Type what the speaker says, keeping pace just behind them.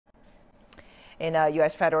in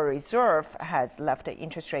U.S. Federal Reserve has left the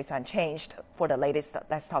interest rates unchanged. For the latest,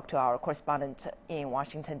 let's talk to our correspondent in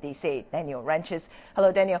Washington, D.C., Daniel Ranches.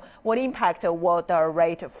 Hello, Daniel. What impact will the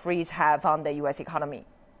rate freeze have on the U.S. economy?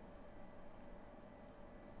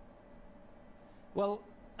 Well,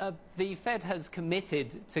 the Fed has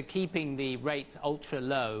committed to keeping the rates ultra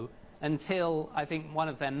low until, I think, one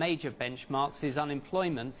of their major benchmarks is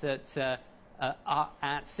unemployment at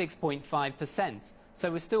 6.5%. So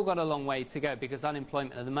we've still got a long way to go because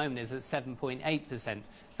unemployment at the moment is at 7.8%.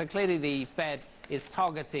 So clearly the Fed is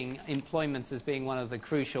targeting employment as being one of the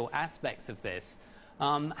crucial aspects of this.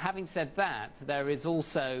 Having said that, there is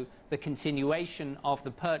also the continuation of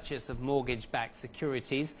the purchase of mortgage-backed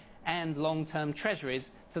securities and long-term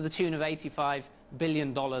treasuries to the tune of $85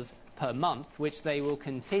 billion per month, which they will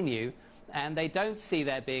continue, and they don't see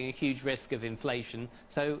there being a huge risk of inflation.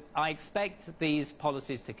 So I expect these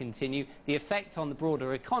policies to continue. The effect on the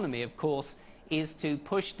broader economy, of course, is to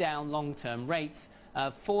push down long-term rates,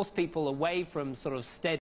 force people away from sort of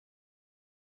steady